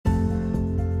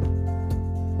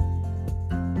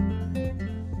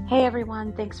Hey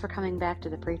everyone, thanks for coming back to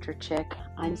The Preacher Chick.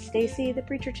 I'm Stacy, the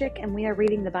Preacher Chick, and we are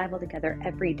reading the Bible together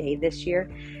every day this year.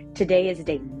 Today is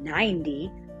day 90.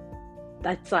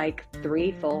 That's like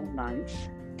 3 full months,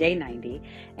 day 90,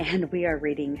 and we are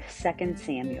reading 2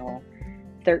 Samuel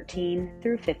 13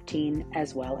 through 15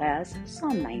 as well as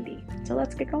Psalm 90. So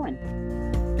let's get going.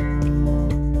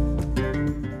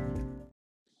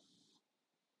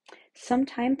 Some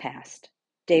time passed.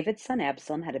 David's son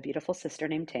Absalom had a beautiful sister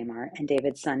named Tamar, and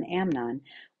David's son Amnon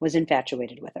was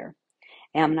infatuated with her.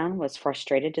 Amnon was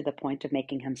frustrated to the point of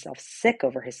making himself sick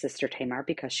over his sister Tamar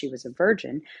because she was a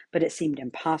virgin, but it seemed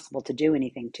impossible to do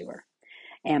anything to her.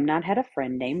 Amnon had a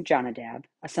friend named Jonadab,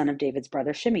 a son of David's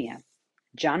brother Shimeah.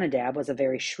 Jonadab was a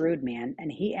very shrewd man,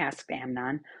 and he asked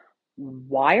Amnon,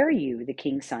 "Why are you, the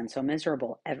king's son, so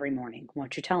miserable every morning?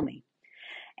 Won't you tell me?"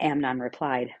 Amnon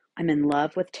replied, "I'm in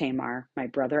love with Tamar, my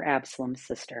brother Absalom's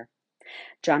sister."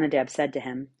 Jonadab said to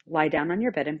him, "Lie down on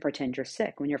your bed and pretend you're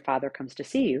sick. When your father comes to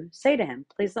see you, say to him,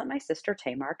 'Please let my sister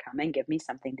Tamar come and give me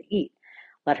something to eat.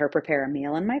 Let her prepare a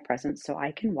meal in my presence so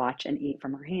I can watch and eat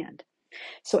from her hand.'"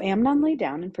 So Amnon lay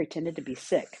down and pretended to be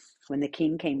sick. When the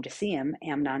king came to see him,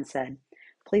 Amnon said,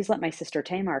 "Please let my sister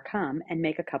Tamar come and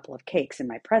make a couple of cakes in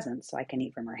my presence so I can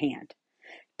eat from her hand."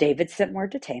 David sent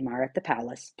word to Tamar at the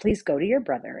palace, "Please go to your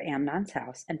brother Amnon's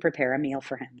house and prepare a meal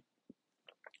for him."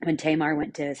 When Tamar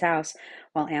went to his house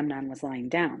while Amnon was lying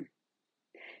down,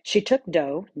 she took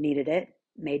dough, kneaded it,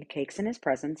 made cakes in his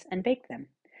presence, and baked them.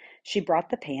 She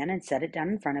brought the pan and set it down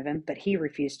in front of him, but he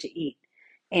refused to eat.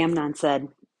 Amnon said,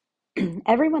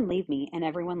 "Everyone leave me," and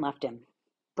everyone left him.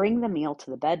 "Bring the meal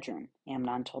to the bedroom,"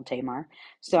 Amnon told Tamar,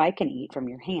 "so I can eat from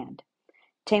your hand."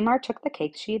 Tamar took the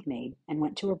cakes she had made and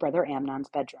went to her brother Amnon's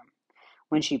bedroom.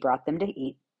 When she brought them to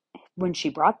eat, when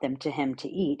she brought them to him to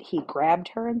eat, he grabbed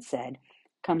her and said,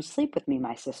 "Come sleep with me,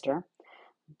 my sister."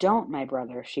 "Don't, my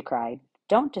brother," she cried.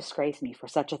 "Don't disgrace me, for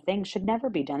such a thing should never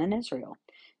be done in Israel.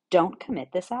 Don't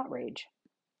commit this outrage.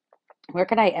 Where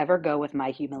could I ever go with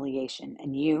my humiliation?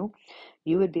 And you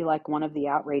would be like one of the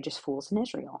outrageous fools in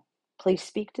Israel. Please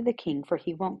speak to the king, for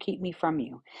he won't keep me from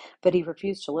you." But he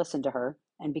refused to listen to her,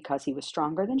 and because he was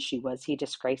stronger than she was, he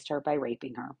disgraced her by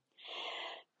raping her.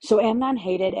 So Amnon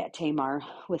hated Tamar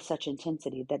with such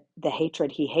intensity that the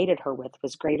hatred he hated her with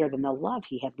was greater than the love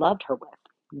he had loved her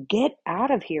with. "Get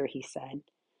out of here," he said.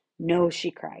 "No,"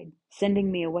 she cried.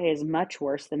 "Sending me away is much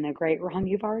worse than the great wrong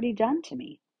you've already done to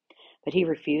me." But he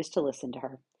refused to listen to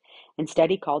her. Instead,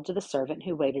 he called to the servant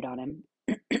who waited on him,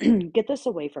 "Get this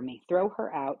away from me. Throw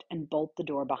her out and bolt the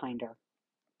door behind her."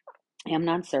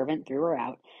 Amnon's servant threw her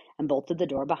out and bolted the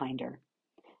door behind her.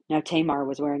 Now Tamar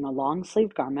was wearing a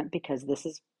long-sleeved garment because this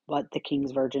is what the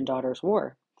king's virgin daughters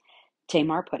wore.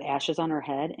 Tamar put ashes on her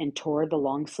head and tore the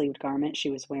long-sleeved garment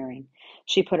she was wearing.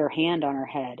 She put her hand on her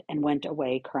head and went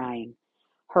away crying.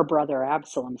 Her brother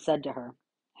Absalom said to her,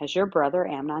 "Has your brother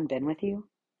Amnon been with you?"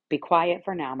 "Be quiet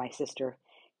for now, my sister.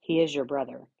 He is your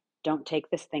brother. Don't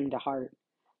take this thing to heart."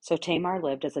 So Tamar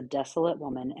lived as a desolate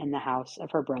woman in the house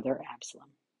of her brother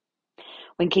Absalom.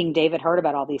 When King David heard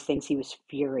about all these things, he was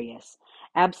furious.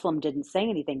 Absalom didn't say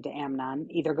anything to Amnon,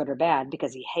 either good or bad,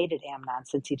 because he hated Amnon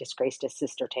since he disgraced his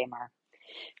sister Tamar.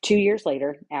 2 years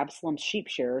later, Absalom's sheep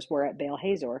shearers were at Baal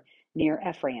Hazor near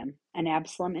Ephraim, and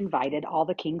Absalom invited all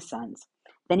the king's sons.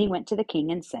 Then he went to the king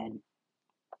and said,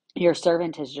 "Your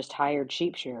servant has just hired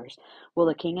sheep shearers. Will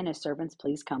the king and his servants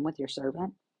please come with your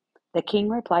servant?" The king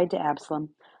replied to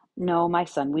Absalom, "No, my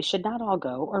son, we should not all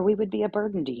go, or we would be a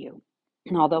burden to you."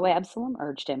 Although Absalom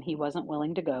urged him, he wasn't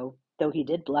willing to go, though he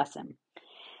did bless him.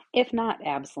 "If not,"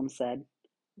 Absalom said,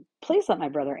 "please let my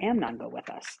brother Amnon go with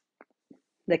us."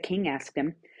 The king asked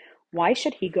him, "Why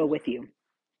should he go with you?"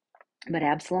 But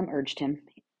Absalom urged him,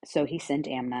 so he sent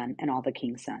Amnon and all the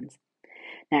king's sons.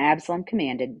 Now Absalom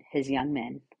commanded his young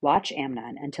men, "Watch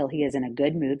Amnon until he is in a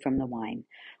good mood from the wine.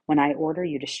 When I order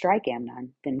you to strike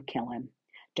Amnon, then kill him.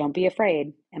 Don't be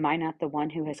afraid. Am I not the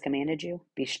one who has commanded you?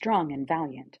 Be strong and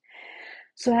valiant."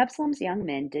 So Absalom's young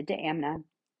men did to Amnon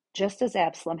just as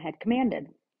Absalom had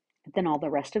commanded. Then all the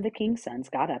rest of the king's sons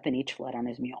got up and each fled on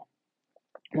his mule.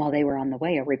 While they were on the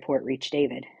way, a report reached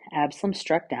David. Absalom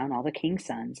struck down all the king's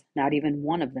sons. Not even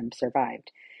one of them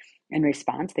survived. In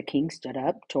response, the king stood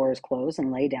up, tore his clothes, and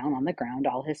lay down on the ground.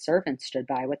 All his servants stood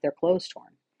by with their clothes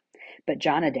torn. But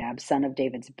Jonadab, son of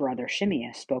David's brother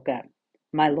Shimeah, spoke up.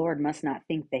 "My lord must not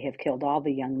think they have killed all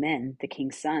the young men, the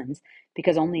king's sons,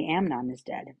 because only Amnon is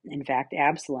dead. In fact,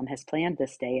 Absalom has planned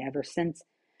this ever since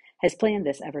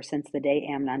the day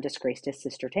Amnon disgraced his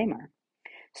sister Tamar.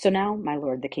 So now, my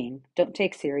lord the king, don't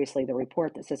take seriously the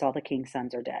report that says all the king's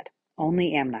sons are dead.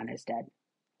 Only Amnon is dead."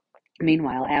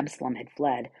 Meanwhile, Absalom had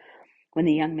fled. When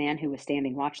the young man who was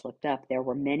standing watch looked up, there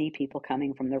were many people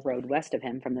coming from the road west of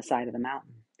him from the side of the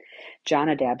mountain.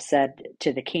 Jonadab said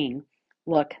to the king,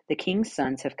 "Look, the king's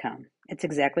sons have come. It's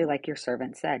exactly like your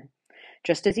servant said."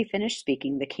 Just as he finished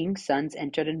speaking, the king's sons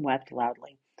entered and wept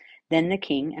loudly. Then the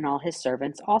king and all his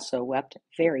servants also wept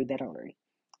very bitterly.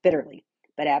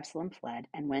 But Absalom fled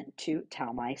and went to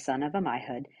Talmai, son of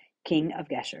Ammihud, king of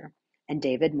Geshur, and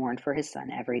David mourned for his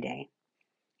son every day.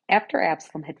 After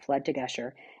Absalom had fled to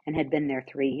Geshur and had been there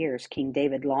 3 years, King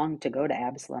David longed to go to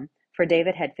Absalom, for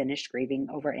David had finished grieving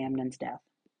over Amnon's death.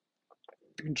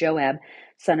 Joab,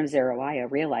 son of Zeruiah,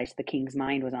 realized the king's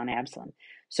mind was on Absalom.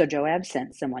 So Joab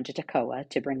sent someone to Tekoa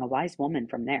to bring a wise woman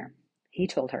from there. He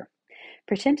told her,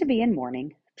 "Pretend to be in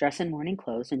mourning, dress in mourning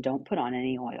clothes, and don't put on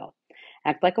any oil.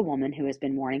 Act like a woman who has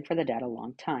been mourning for the dead a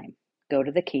long time. Go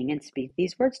to the king and speak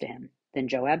these words to him." Then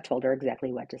Joab told her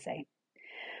exactly what to say.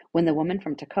 When the woman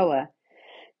from Tekoa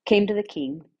came to the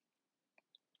king,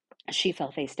 she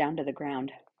fell face down to the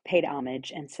ground, paid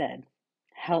homage, and said,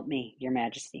 "Help me, your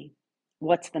majesty."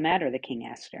 "What's the matter?" the king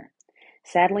asked her.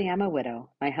 "Sadly, I'm a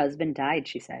widow. My husband died,"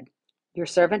 she said. "Your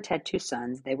servant had 2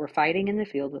 sons. They were fighting in the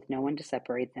field with no one to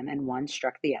separate them, and one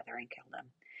struck the other and killed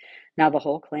him. Now the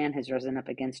whole clan has risen up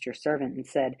against your servant and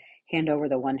said, 'Hand over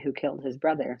the one who killed his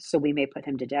brother, so we may put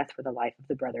him to death for the life of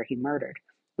the brother he murdered.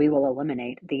 We will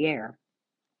eliminate the heir.'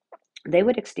 They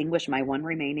would extinguish my one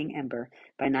remaining ember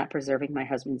by not preserving my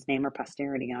husband's name or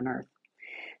posterity on earth."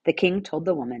 The king told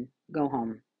the woman, "Go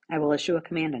home. I will issue a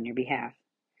command on your behalf."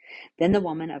 Then the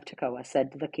woman of Tekoa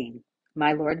said to the king,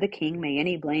 "My lord the king, may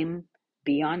any blame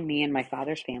be on me and my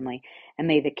father's family, and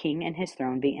may the king and his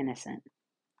throne be innocent."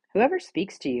 "Whoever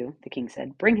speaks to you," the king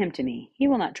said, "bring him to me. He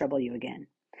will not trouble you again."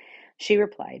 She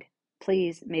replied,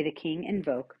 "Please, may the king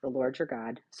invoke the Lord your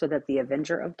God, so that the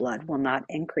avenger of blood will not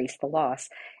increase the loss,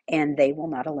 and they will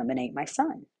not eliminate my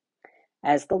son."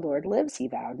 "As the Lord lives," he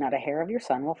vowed, "not a hair of your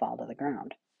son will fall to the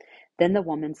ground." Then the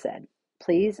woman said,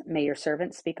 "Please, may your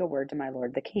servant speak a word to my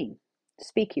lord the king."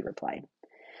 "Speak," he replied.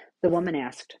 The woman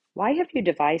asked, "Why have you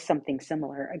devised something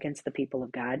similar against the people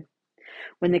of God?"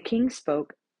 "When the king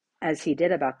spoke as he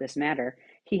did about this matter,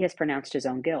 he has pronounced his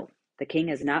own guilt. The king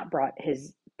has not brought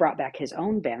back his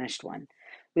own banished one.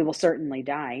 We will certainly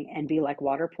die and be like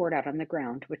water poured out on the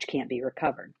ground, which can't be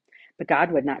recovered. But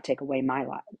God would not take away my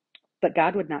life. But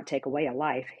God would not take away a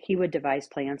life. He would devise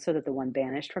plans so that the one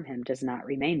banished from him does not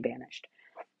remain banished.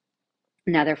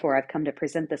 Now therefore I've come to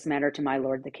present this matter to my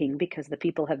lord the king, because the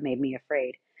people have made me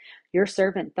afraid. Your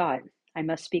servant thought, I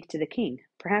must speak to the king.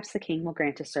 Perhaps the king will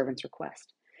grant his servant's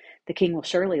request. The king will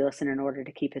surely listen in order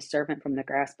to keep his servant from the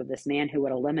grasp of this man who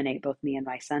would eliminate both me and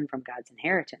my son from God's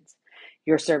inheritance.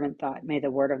 Your servant thought, may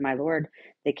the word of my lord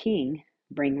the king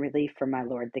bring relief, for my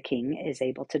lord the king is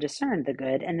able to discern the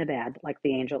good and the bad like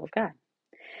the angel of God.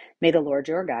 May the Lord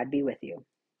your God be with you."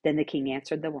 Then the king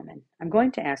answered the woman, "I'm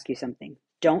going to ask you something.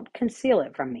 Don't conceal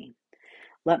it from me."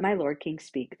 "Let my lord king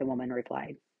speak," the woman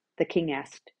replied. The king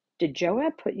asked, "Did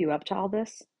Joab put you up to all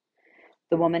this?"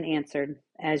 The woman answered,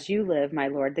 "As you live, my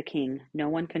lord the king, no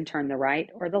one can turn the right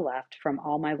or the left from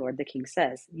all my lord the king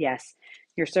says. Yes,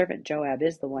 your servant Joab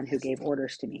is the one who gave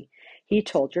orders to me. He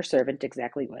told your servant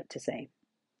exactly what to say.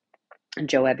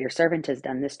 Joab, your servant, has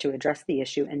done this to address the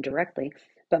issue indirectly,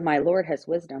 but my lord has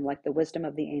wisdom like the wisdom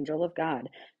of the angel of God,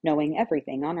 knowing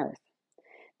everything on earth."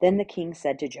 Then the king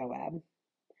said to Joab,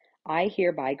 "I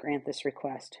hereby grant this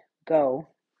request. Go,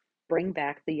 bring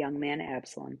back the young man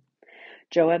Absalom."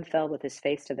 Joab fell with his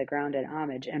face to the ground in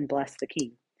homage and blessed the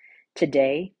king.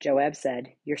 "Today," Joab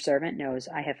said, "your servant knows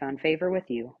I have found favor with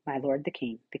you, my lord the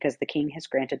king, because the king has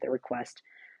granted the request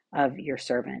of your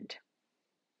servant."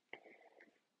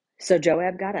 So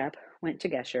Joab got up, went to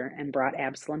Geshur, and brought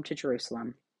Absalom to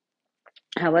Jerusalem.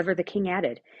 However, the king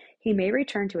added, "He may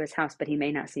return to his house, but he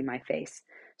may not see my face."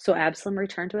 So Absalom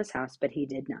returned to his house, but he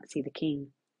did not see the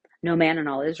king. No man in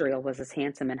all Israel was as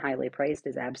handsome and highly praised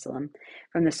as Absalom.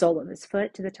 From the sole of his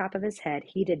foot to the top of his head,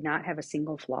 he did not have a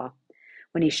single flaw.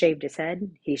 When he shaved his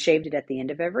head, he shaved it at the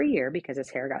end of every year because his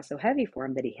hair got so heavy for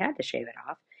him that he had to shave it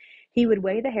off. He would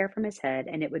weigh the hair from his head,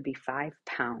 and it would be 5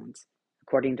 pounds,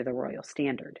 according to the royal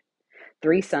standard.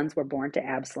 3 sons were born to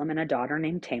Absalom and a daughter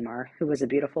named Tamar, who was a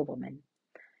beautiful woman.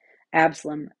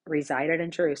 Absalom resided in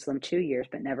Jerusalem 2 years,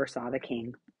 but never saw the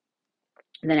king.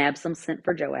 Then Absalom sent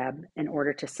for Joab in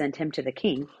order to send him to the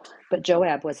king, but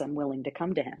Joab was unwilling to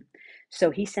come to him.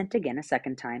 So he sent again a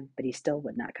second time, but he still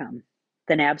would not come.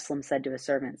 Then Absalom said to his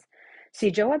servants, "See,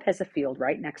 Joab has a field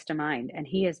right next to mine, and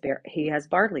he has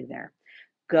barley there.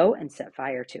 Go and set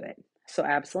fire to it." So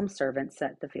Absalom's servants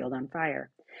set the field on fire.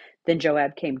 Then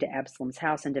Joab came to Absalom's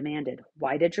house and demanded,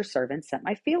 "Why did your servants set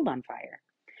my field on fire?"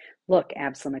 Look,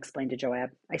 Absalom explained to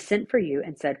Joab, I sent for you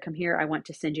and said, come here, I want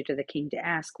to send you to the king to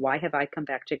ask, why have I come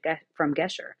back from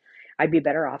Geshur? I'd be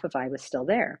better off if I was still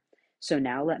there. So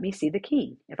now let me see the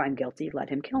king. If I'm guilty, let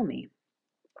him kill me.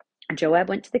 Joab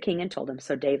went to the king and told him.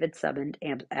 So David summoned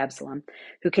Absalom,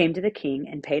 who came to the king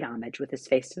and paid homage with his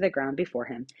face to the ground before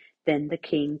him. Then the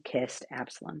king kissed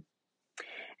Absalom.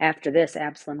 After this,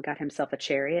 Absalom got himself a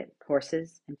chariot,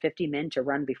 horses, and 50 men to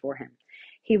run before him.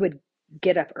 He would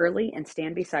get up early and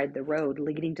stand beside the road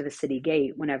leading to the city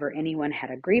gate whenever anyone had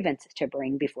a grievance to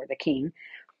bring before the king.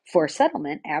 For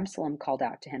settlement, Absalom called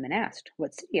out to him and asked,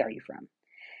 what city are you from?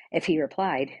 If he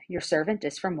replied, your servant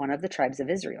is from one of the tribes of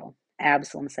Israel,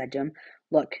 Absalom said to him,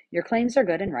 look, your claims are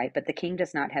good and right, but the king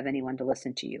does not have anyone to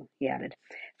listen to you. He added,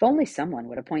 if only someone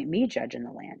would appoint me judge in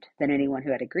the land, then anyone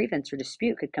who had a grievance or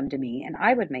dispute could come to me, and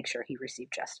I would make sure he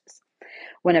received justice.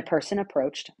 When a person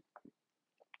approached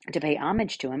to pay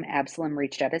homage to him, Absalom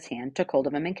reached out his hand, took hold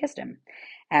of him, and kissed him.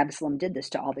 Absalom did this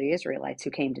to all the Israelites who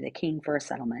came to the king for a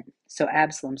settlement. So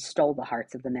Absalom stole the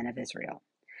hearts of the men of Israel.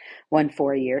 When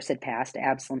 4 years had passed,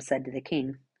 Absalom said to the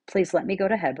king, please let me go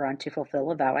to Hebron to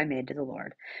fulfill a vow I made to the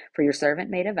Lord. For your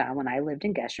servant made a vow when I lived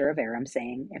in Geshur of Aram,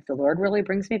 saying, if the Lord really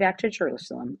brings me back to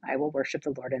Jerusalem, I will worship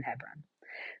the Lord in Hebron.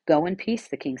 Go in peace,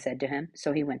 the king said to him.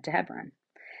 So he went to Hebron.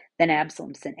 Then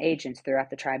Absalom sent agents throughout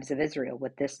the tribes of Israel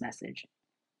with this message.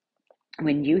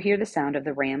 When you hear the sound of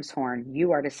the ram's horn,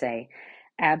 you are to say,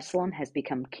 Absalom has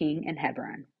become king in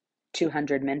Hebron.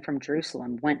 200 men from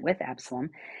Jerusalem went with Absalom.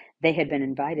 They had been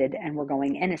invited and were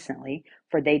going innocently,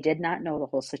 for they did not know the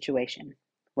whole situation.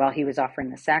 While he was offering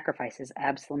the sacrifices,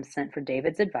 Absalom sent for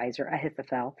David's advisor,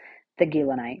 Ahithophel, the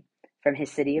Gilonite, from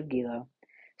his city of Gilo.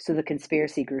 So the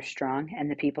conspiracy grew strong, and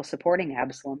the people supporting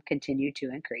Absalom continued to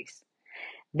increase.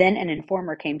 Then an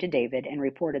informer came to David and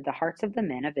reported, the hearts of the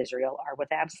men of Israel are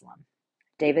with Absalom.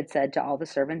 David said to all the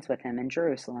servants with him in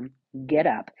Jerusalem, get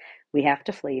up, we have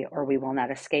to flee, or we will not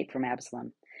escape from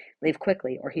Absalom. Leave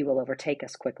quickly, or he will overtake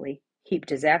us quickly, heap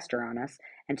disaster on us,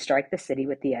 and strike the city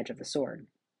with the edge of the sword.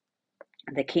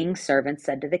 The king's servants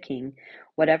said to the king,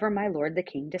 whatever my lord the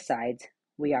king decides,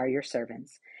 we are your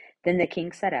servants. Then the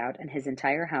king set out, and his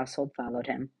entire household followed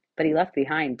him, but he left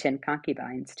behind 10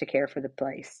 concubines to take care of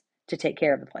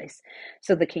the place.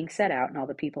 So the king set out, and all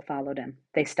the people followed him.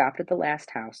 They stopped at the last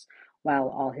house, while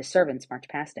all his servants marched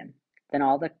past him. Then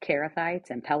all the Kerethites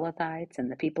and Pelethites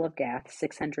and the people of Gath,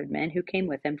 600 men who came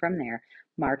with him from there,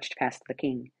 marched past the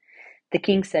king. The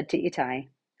king said to Ittai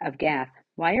of Gath,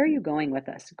 why are you going with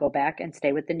us? Go back and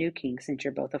stay with the new king, since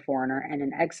you're both a foreigner and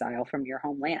an exile from your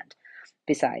homeland.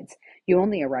 Besides, you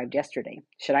only arrived yesterday.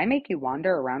 Should I make you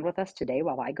wander around with us today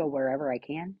while I go wherever I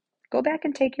can? Go back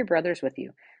and take your brothers with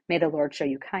you. May the Lord show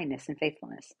you kindness and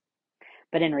faithfulness.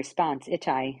 But in response,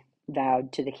 Ittai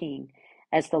vowed to the king,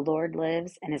 as the Lord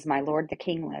lives and as my lord the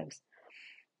king lives,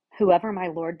 whoever my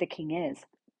lord the king is,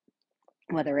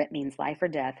 whether it means life or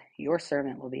death, your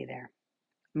servant will be there.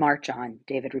 March on,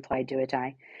 David replied to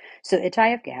Ittai. So Ittai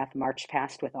of Gath marched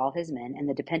past with all his men and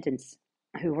the dependents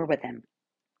who were with him.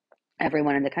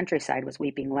 Everyone in the countryside was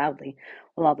weeping loudly,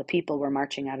 while all the people were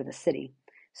marching out of the city.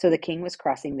 So the king was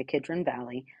crossing the Kidron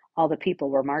Valley. All the people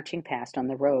were marching past on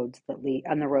the road that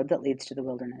leads to the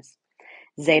wilderness.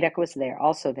 Zadok was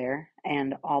also there,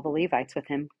 and all the Levites with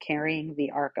him, carrying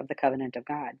the ark of the covenant of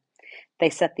God. They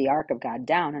set the ark of God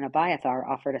down, and Abiathar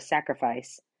offered a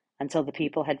sacrifice until the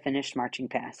people had finished marching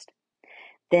past.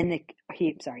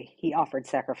 He offered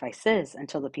sacrifices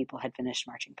until the people had finished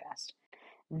marching past.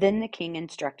 Then the king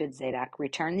instructed Zadok,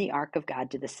 return the ark of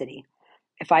God to the city.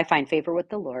 If I find favor with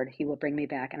the Lord, he will bring me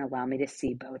back and allow me to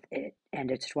see both it and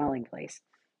its dwelling place.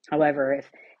 However,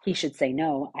 if he should say,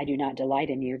 no, I do not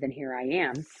delight in you, then here I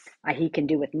am. He can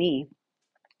do with me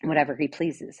whatever he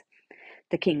pleases.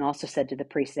 The king also said to the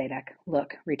priest Zadok,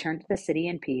 look, return to the city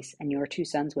in peace, and your 2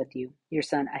 sons with you, your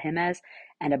son Ahimaaz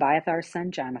and Abiathar's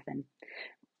son Jonathan.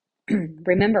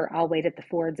 Remember, I'll wait at the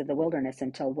fords of the wilderness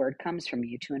until word comes from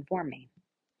you to inform me.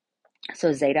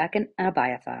 So Zadok and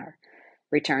Abiathar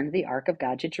returned the ark of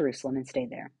God to Jerusalem and stayed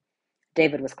there.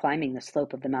 David was climbing the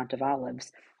slope of the Mount of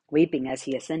Olives, weeping as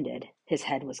he ascended. His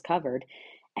head was covered,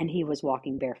 and he was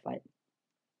walking barefoot.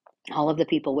 All of the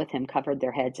people with him covered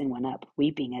their heads and went up,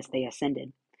 weeping as they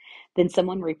ascended. Then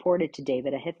someone reported to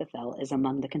David, Ahithophel is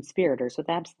among the conspirators with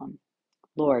Absalom.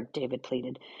 Lord, David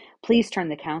pleaded, please turn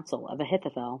the counsel of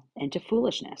Ahithophel into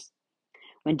foolishness.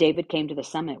 When David came to the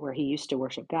summit where he used to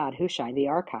worship God, Hushai the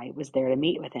Archite was there to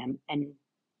meet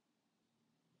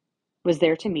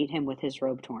him with his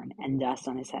robe torn and dust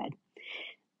on his head.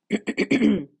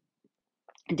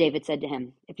 David said to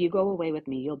him, if you go away with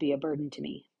me, you'll be a burden to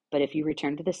me. But if you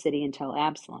return to the city and tell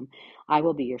Absalom, I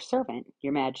will be your servant,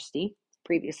 your majesty,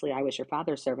 Previously I was your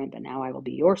father's servant, but now I will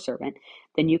be your servant.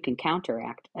 Then you can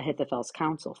counteract Ahithophel's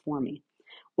counsel for me.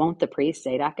 Won't the priests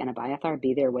Zadok and Abiathar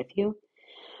be there with you?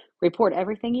 Report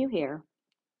everything you hear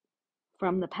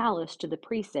from the palace to the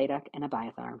priests Zadok and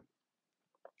Abiathar.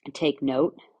 Take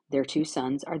note, their 2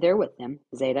 sons are there with them,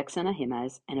 Zadok son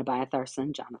Ahimaaz and Abiathar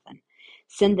son Jonathan.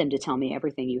 Send them to tell me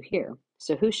everything you hear.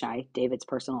 So Hushai, David's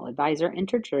personal advisor,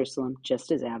 entered Jerusalem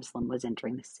just as Absalom was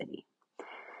entering the city.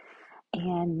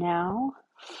 And now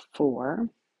for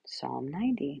Psalm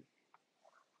 90.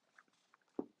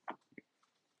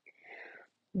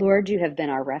 Lord, you have been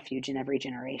our refuge in every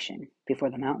generation. Before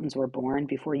the mountains were born,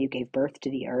 before you gave birth to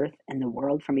the earth and the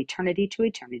world, from eternity to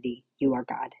eternity, you are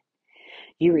God.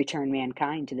 You return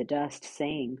mankind to the dust,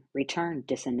 saying, Return,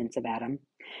 descendants of Adam.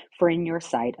 For in your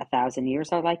sight 1,000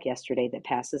 years are like yesterday that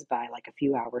passes by like a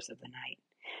few hours of the night.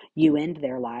 You end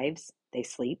their lives, they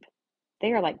sleep.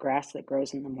 They are like grass that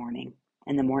grows in the morning.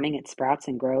 In the morning it sprouts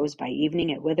and grows, by evening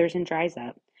it withers and dries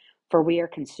up. For we are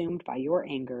consumed by your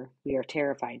anger, we are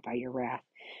terrified by your wrath.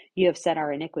 You have set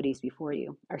our iniquities before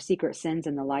you, our secret sins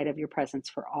in the light of your presence,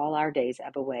 for all our days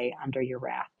ebb away under your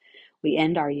wrath. We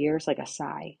end our years like a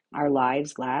sigh. Our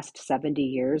lives last 70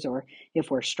 years, or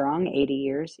if we're strong, 80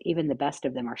 years. Even the best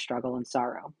of them are struggle and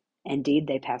sorrow. Indeed,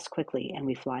 they pass quickly, and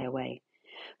we fly away.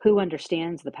 Who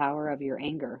understands the power of your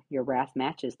anger? Your wrath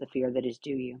matches the fear that is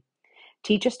due you.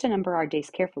 Teach us to number our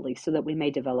days carefully so that we may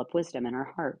develop wisdom in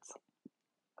our hearts.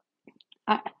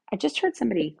 I just heard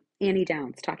somebody, Annie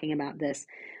Downs, talking about this,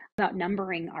 about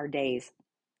numbering our days.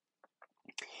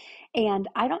 And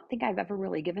I don't think I've ever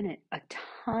really given it a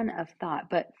ton of thought,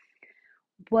 but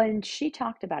when she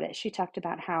talked about it, she talked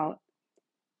about how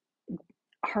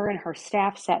her and her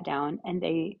staff sat down and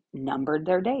they numbered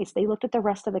their days. They looked at the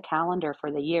rest of the calendar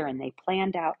for the year and they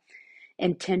planned out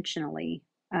intentionally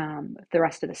the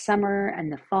rest of the summer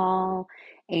and the fall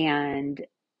and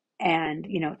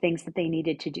things that they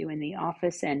needed to do in the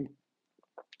office and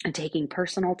taking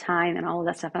personal time and all of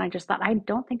that stuff. And I just thought, I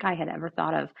don't think I had ever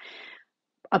thought of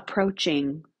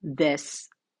approaching this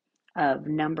of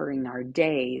numbering our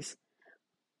days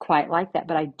quite like that,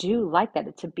 but I do like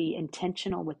that, to be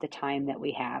intentional with the time that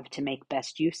we have, to make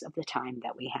best use of the time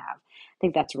that we have. I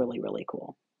think that's really, really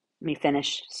cool. Let me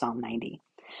finish Psalm 90.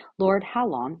 Lord, how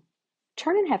long?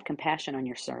 Turn and have compassion on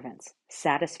your servants.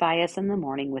 Satisfy us in the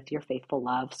morning with your faithful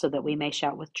love, so that we may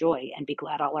shout with joy and be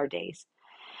glad all our days.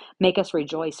 Make us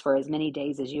rejoice for as many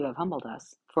days as you have humbled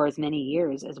us, for as many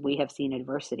years as we have seen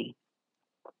adversity.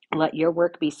 Let your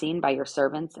work be seen by your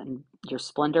servants and your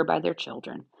splendor by their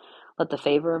children. Let the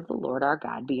favor of the Lord our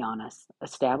God be on us.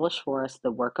 Establish for us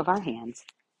the work of our hands.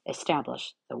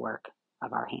 Establish the work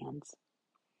of our hands.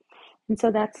 And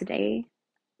so that's day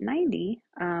 90.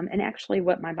 And actually,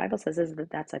 what my Bible says is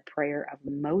that that's a prayer of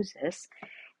Moses.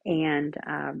 And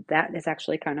that is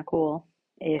actually kind of cool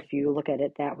if you look at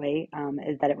it that way,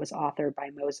 that it was authored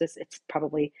by Moses. It's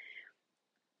probably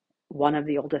one of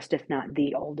the oldest, if not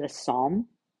the oldest, psalm.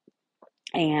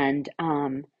 And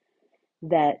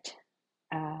that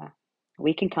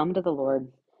we can come to the Lord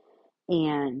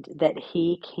and that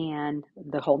He can,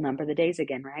 the whole number of the days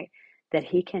again, right? That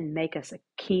He can make us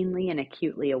keenly and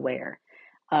acutely aware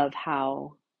of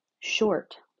how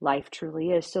short life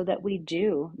truly is, so that we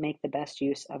do make the best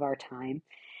use of our time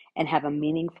and have a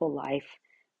meaningful life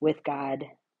with God,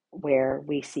 where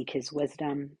we seek His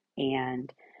wisdom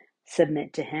and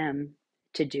submit to Him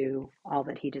to do all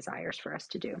that He desires for us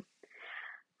to do.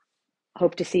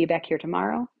 Hope to see you back here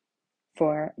tomorrow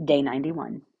for day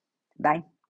 91. Bye.